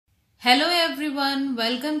Hello everyone,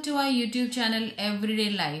 welcome to our YouTube channel everyday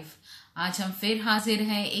life. आज हम फिर हाजिर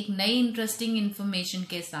हैं एक नई इंटरेस्टिंग इंफॉर्मेशन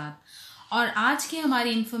के साथ। और आज की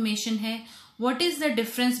हमारी इंफॉर्मेशन है what is the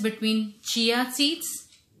difference between chia seeds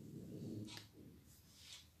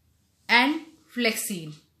and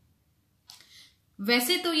flaxseed.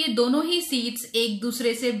 वैसे तो ये दोनों ही सीड्स एक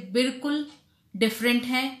दूसरे से बिल्कुल डिफरेंट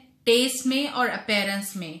हैं टेस्ट में और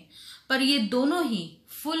अपीयरेंस में, पर ये दोनों ही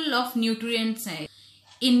फुल ऑफ न्यूट्रिएंट्स हैं।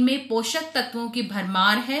 इनमें पोषक तत्वों की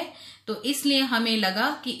भरमार है, तो इसलिए हमें लगा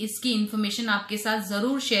कि इसकी इंफॉर्मेशन आपके साथ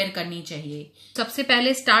जरूर शेयर करनी चाहिए। सबसे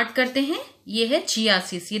पहले स्टार्ट करते हैं। ये है चिया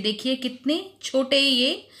सीड्स। ये देखिए कितने छोटे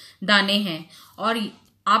ये दाने हैं, और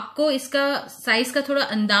आपको इसका साइज का थोड़ा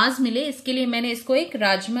अंदाज मिले इसके लिए मैंने इसको एक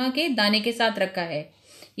राजमा के दाने के साथ रखा है।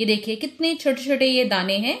 ये देखिए कितने छोटे छोटे ये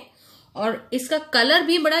दाने हैं, और इसका कलर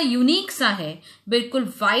भी बड़ा यूनिक सा है,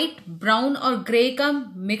 बिल्कुल व्हाइट, ब्राउन और ग्रे का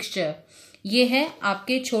मिक्सचर। ये है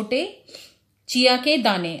आपके छोटे चिया के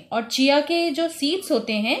दाने। और चिया के जो सीड्स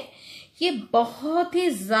होते हैं ये बहुत ही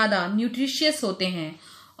ज्यादा न्यूट्रिशियस होते हैं,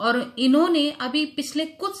 और इन्होंने अभी पिछले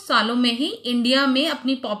कुछ सालों में ही इंडिया में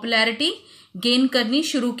अपनी पॉपुलैरिटी गेन करनी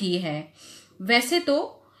शुरू की है। वैसे तो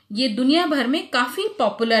ये दुनिया भर में काफी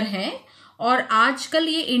पॉपुलर हैं, और आजकल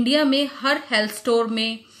ये इंडिया में हर हेल्थ स्टोर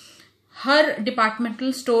में, हर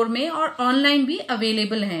डिपार्टमेंटल स्टोर में और ऑनलाइन भी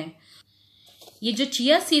अवेलेबल हैं। ये जो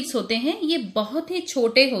चिया सीड्स होते हैं ये बहुत ही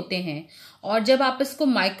छोटे होते हैं, और जब आप इसको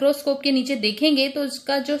माइक्रोस्कोप के नीचे देखेंगे तो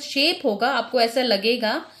इसका जो शेप होगा आपको ऐसा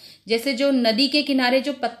लगेगा जैसे जो नदी के किनारे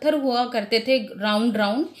जो पत्थर हुआ करते थे राउंड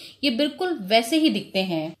राउंड, ये बिल्कुल वैसे ही दिखते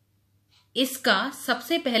हैं। इसका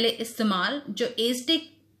सबसे पहले इस्तेमाल जो एज़टेक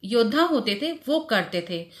योद्धा होते थे वो करते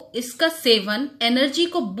थे। इसका सेवन एनर्जी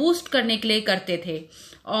को बूस्ट करने के लिए करते थे,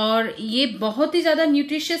 और ये बहुत ही ज्यादा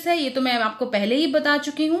न्यूट्रिशियस है, ये तो मैं आपको पहले ही बता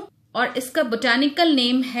चुकी हूँ। और इसका बॉटनिकल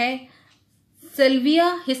नेम है सेल्विया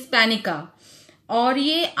हिस्पैनिका, और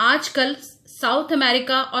ये आजकल साउथ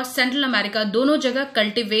अमेरिका और सेंट्रल अमेरिका दोनों जगह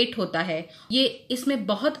कल्टीवेट होता है। ये इसमें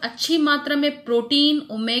बहुत अच्छी मात्रा में प्रोटीन,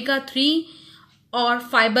 ओमेगा 3 और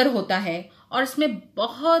फाइबर होता है, और इसमें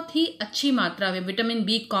बहुत ही अच्छी मात्रा में विटामिन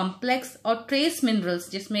बी कॉम्प्लेक्स और ट्रेस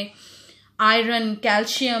मिनरल्स जिसमें आयरन,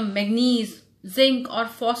 कैल्शियम, मैग्नीज, जिंक और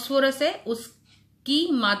फॉस्फोरस है, उसकी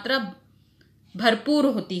मात्रा भरपूर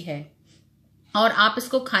होती है। और आप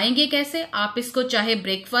इसको खाएंगे कैसे? आप इसको चाहे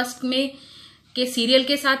ब्रेकफास्ट में के सीरियल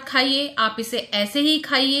के साथ खाइए, आप इसे ऐसे ही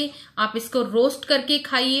खाइए, आप इसको रोस्ट करके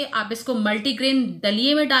खाइए, आप इसको मल्टीग्रेन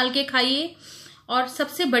दलिए में डाल के खाइए। और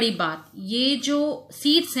सबसे बड़ी बात, ये जो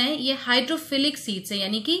सीड्स हैं ये हाइड्रोफिलिक सीड्स हैं,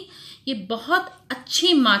 यानी कि ये बहुत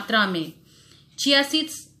अच्छी मात्रा में, चिया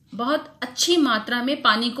सीड्स बहुत अच्छी मात्रा में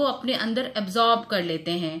पानी को अपने अंदर एब्जॉर्ब कर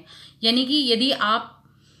लेते हैं। यानी कि यदि आप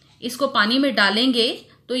इसको पानी में डालेंगे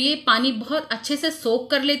तो ये पानी बहुत अच्छे से सोक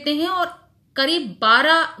कर लेते हैं, और करीब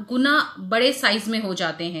 12 गुना बड़े साइज में हो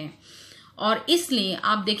जाते हैं। और इसलिए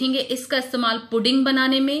आप देखेंगे इसका इस्तेमाल पुडिंग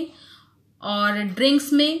बनाने में और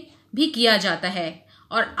ड्रिंक्स में भी किया जाता है,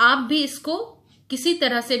 और आप भी इसको किसी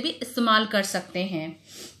तरह से भी इस्तेमाल कर सकते हैं।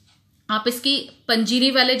 आप इसकी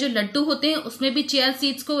पंजीरी वाले जो लड्डू होते हैं उसमें भी चिया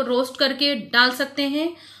सीड्स को रोस्ट करके डाल सकते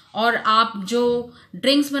हैं, और आप जो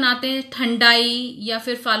ड्रिंक्स बनाते हैं ठंडाई या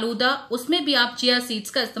फिर फालूदा, उसमें भी आप चिया सीड्स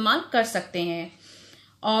का इस्तेमाल कर सकते हैं।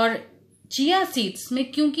 और चिया सीड्स में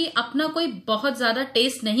क्योंकि अपना कोई बहुत ज्यादा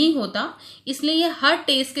टेस्ट नहीं होता, इसलिए ये हर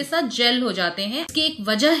टेस्ट के साथ जेल हो जाते हैं। इसकी एक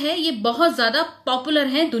वजह है ये बहुत ज्यादा पॉपुलर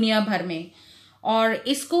है दुनिया भर में, और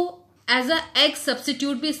इसको एज अ एग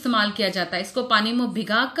सब्स्टिट्यूट भी इस्तेमाल किया जाता है। इसको पानी में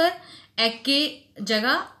भिगाकर एग के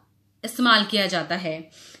जगह इस्तेमाल किया जाता है।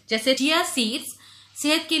 जैसे चिया सीड्स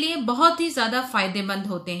सेहत के लिए बहुत ही ज्यादा फायदेमंद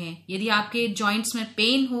होते हैं। यदि आपके जॉइंट्स में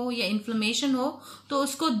पेन हो या इन्फ्लेमेशन हो तो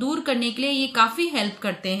उसको दूर करने के लिए ये काफी हेल्प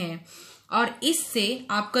करते हैं, और इससे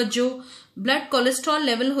आपका जो ब्लड कोलेस्ट्रॉल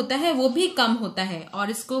लेवल होता है वो भी कम होता है,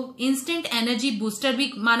 और इसको इंस्टेंट एनर्जी बूस्टर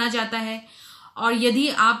भी माना जाता है। और यदि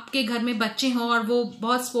आपके घर में बच्चे हों और वो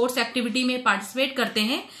बहुत स्पोर्ट्स एक्टिविटी में पार्टिसिपेट करते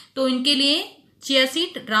हैं तो इनके लिए चिया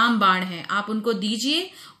सीड रामबाण है, आप उनको दीजिए,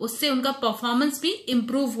 उससे उनका परफॉर्मेंस भी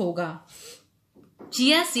इम्प्रूव होगा।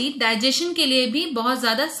 चिया सीड डाइजेशन के लिए भी बहुत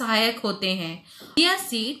ज्यादा सहायक होते हैं। चिया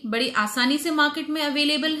सीड बड़ी आसानी से मार्केट में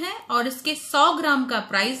अवेलेबल है, और इसके 100 ग्राम का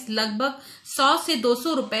प्राइस लगभग 100 से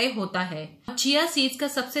 200 रुपए होता है। चिया सीड्स का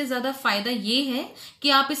सबसे ज्यादा फायदा ये है कि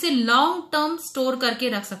आप इसे लॉन्ग टर्म स्टोर करके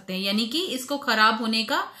रख सकते हैं, यानी कि इसको खराब होने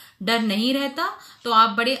का डर नहीं रहता, तो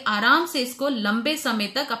आप बड़े आराम से इसको लंबे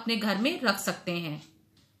समय तक अपने घर में रख सकते हैं।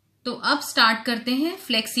 तो अब स्टार्ट करते हैं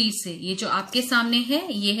फ्लैक्सीड से। ये जो आपके सामने है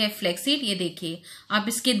ये है फ्लैक्सीड। ये देखिए, आप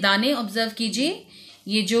इसके दाने ऑब्जर्व कीजिए,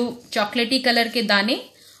 ये जो चॉकलेटी कलर के दाने,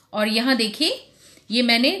 और यहाँ देखिए ये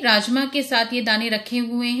मैंने राजमा के साथ ये दाने रखे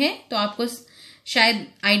हुए हैं। तो आपको शायद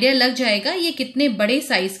आइडिया लग जाएगा ये कितने बड़े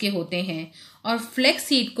साइज के होते हैं। और फ्लेक्स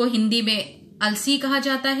सीड को हिंदी में अलसी कहा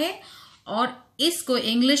जाता है और इसको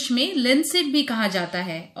इंग्लिश में लिनसीड भी कहा जाता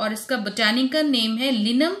है और इसका बोटानिकल नेम है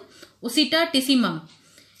लिनम उसिटाटिसिमम।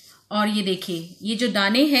 और ये देखिए, ये जो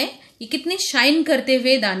दाने हैं ये कितने शाइन करते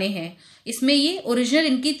हुए दाने हैं, इसमें ये ओरिजिनल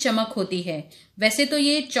इनकी चमक होती है। वैसे तो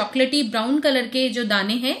ये चॉकलेटी ब्राउन कलर के जो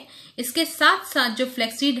दाने हैं, इसके साथ साथ जो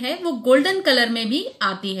फ्लैक्सीड है वो गोल्डन कलर में भी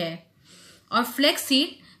आती है। और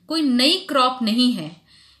फ्लैक्सीड कोई नई क्रॉप नहीं है,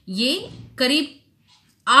 ये करीब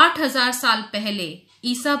 8000 साल पहले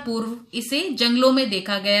ईसा पूर्व इसे जंगलों में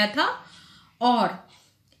देखा गया था और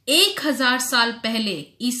 1000 साल पहले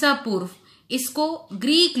ईसा पूर्व इसको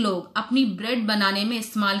ग्रीक लोग अपनी ब्रेड बनाने में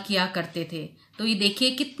इस्तेमाल किया करते थे। तो ये देखिए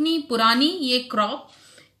कितनी पुरानी ये क्रॉप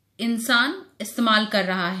इंसान इस्तेमाल कर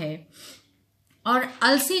रहा है। और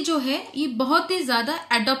अलसी जो है ये बहुत ही ज्यादा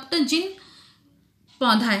एडोप्टोजिन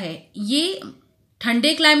पौधा है, ये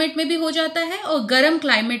ठंडे क्लाइमेट में भी हो जाता है और गर्म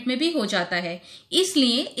क्लाइमेट में भी हो जाता है,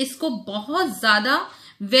 इसलिए इसको बहुत ज्यादा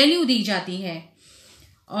वैल्यू दी जाती है।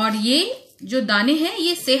 और ये जो दाने हैं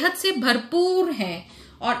ये सेहत से भरपूर हैं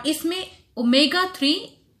और इसमें ओमेगा 3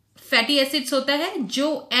 फैटी एसिड्स होता है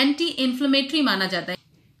जो एंटी इन्फ्लेमेटरी माना जाता है।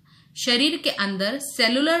 शरीर के अंदर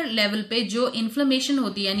सेलुलर लेवल पे जो इन्फ्लेमेशन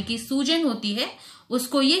होती है यानी कि सूजन होती है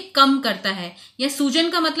उसको ये कम करता है। या सूजन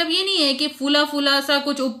का मतलब ये नहीं है कि फूला फूला सा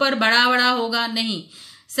कुछ ऊपर बड़ा बड़ा होगा, नहीं।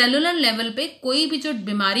 सेलुलर लेवल पे कोई भी जो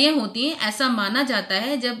बीमारियां होती हैं ऐसा माना जाता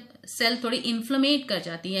है जब सेल थोड़ी इन्फ्लेमेट कर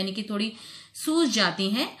जाती है यानी कि थोड़ी सूज जाती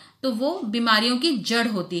हैं तो वो बीमारियों की जड़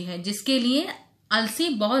होती है, जिसके लिए अलसी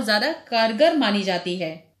बहुत ज्यादा कारगर मानी जाती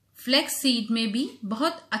है। फ्लैक्स सीड में भी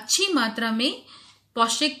बहुत अच्छी मात्रा में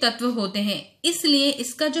पौष्टिक तत्व होते हैं, इसलिए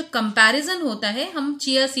इसका जो कंपैरिजन होता है हम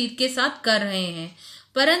चिया सीड के साथ कर रहे हैं।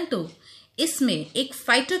 परंतु इसमें एक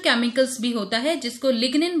फाइटोकेमिकल्स भी होता है जिसको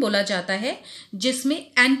लिग्निन बोला जाता है, जिसमें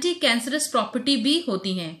एंटी कैंसरस प्रॉपर्टी भी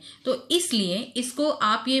होती हैं। तो इसलिए इसको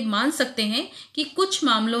आप ये मान सकते हैं कि कुछ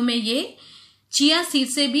मामलों में ये चिया सीड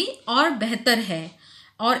से भी और बेहतर है।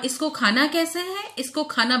 और इसको खाना कैसे है, इसको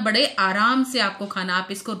खाना बड़े आराम से आपको खाना, आप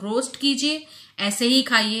इसको रोस्ट कीजिए, ऐसे ही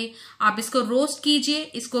खाइए। आप इसको रोस्ट कीजिए,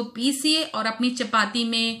 इसको पीसिए और अपनी चपाती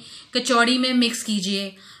में, कचौड़ी में मिक्स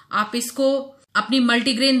कीजिए। आप इसको अपनी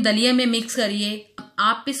मल्टीग्रेन दलिया में मिक्स करिए,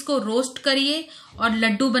 आप इसको रोस्ट करिए और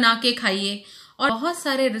लड्डू बना के खाइए। और बहुत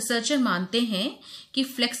सारे रिसर्चर मानते हैं कि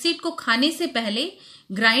फ्लैक्सीड को खाने से पहले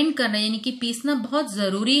ग्राइंड करना यानी कि पीसना बहुत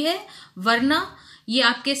जरूरी है, वरना ये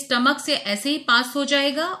आपके स्टमक से ऐसे ही पास हो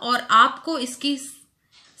जाएगा और आपको इसकी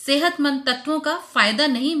सेहतमंद तत्वों का फायदा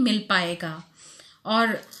नहीं मिल पाएगा।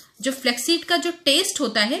 और जो फ्लैक्सीड का जो टेस्ट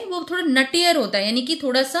होता है वो थोड़ा नटियर होता है यानी कि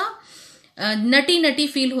थोड़ा सा नटी नटी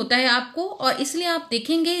फील होता है आपको, और इसलिए आप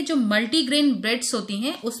देखेंगे जो मल्टीग्रेन ब्रेड्स होती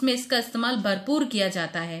हैं उसमें इसका इस्तेमाल भरपूर किया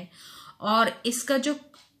जाता है। और इसका जो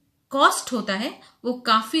कॉस्ट होता है वो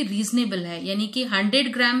काफी रीजनेबल है, यानी कि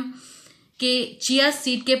 100 ग्राम के चिया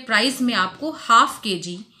सीड के प्राइस में आपको ½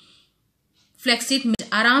 kg फ्लैक्सीड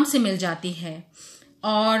आराम से मिल जाती है।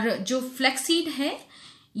 और जो फ्लैक्सीड है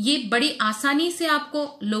ये बड़ी आसानी से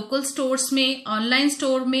आपको लोकल स्टोर्स में, ऑनलाइन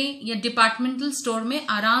स्टोर में या डिपार्टमेंटल स्टोर में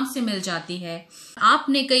आराम से मिल जाती है।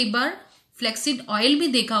 आपने कई बार फ्लैक्सीड ऑयल भी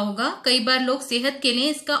देखा होगा, कई बार लोग सेहत के लिए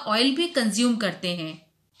इसका ऑयल भी कंज्यूम करते हैं।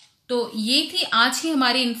 तो ये थी आज की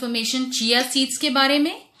हमारी इंफॉर्मेशन चिया सीड्स के बारे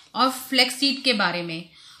में और फ्लैक्सीड के बारे में।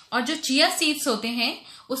 और जो चिया सीड्स होते हैं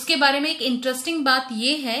उसके बारे में एक इंटरेस्टिंग बात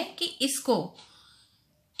यह है कि इसको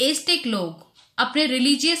एज़टेक लोग अपने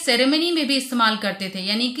रिलीजियस सेरेमनी में भी इस्तेमाल करते थे,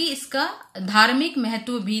 यानी कि इसका धार्मिक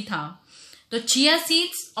महत्व भी था। तो चिया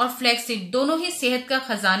सीड्स और फ्लैक्स सीड दोनों ही सेहत का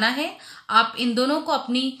खजाना है, आप इन दोनों को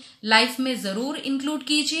अपनी लाइफ में जरूर इंक्लूड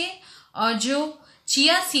कीजिए। और जो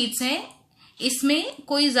चिया सीड्स हैं इसमें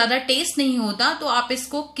कोई ज्यादा टेस्ट नहीं होता, तो आप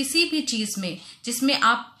इसको किसी भी चीज में जिसमें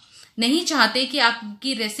आप नहीं चाहते कि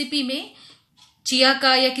आपकी रेसिपी में चिया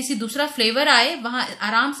का या किसी दूसरा फ्लेवर आए, वहां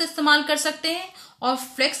आराम से इस्तेमाल कर सकते हैं। और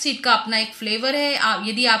फ्लैक्स सीड का अपना एक फ्लेवर है,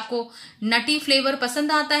 यदि आपको नटी फ्लेवर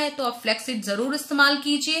पसंद आता है तो आप फ्लैक्स सीड जरूर इस्तेमाल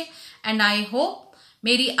कीजिए। एंड आई होप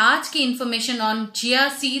मेरी आज की information on chia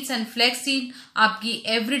seeds and flax seed आपकी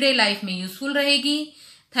एवरीडे लाइफ में यूजफुल रहेगी।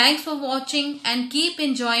 Thanks for watching and keep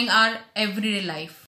enjoying our everyday life.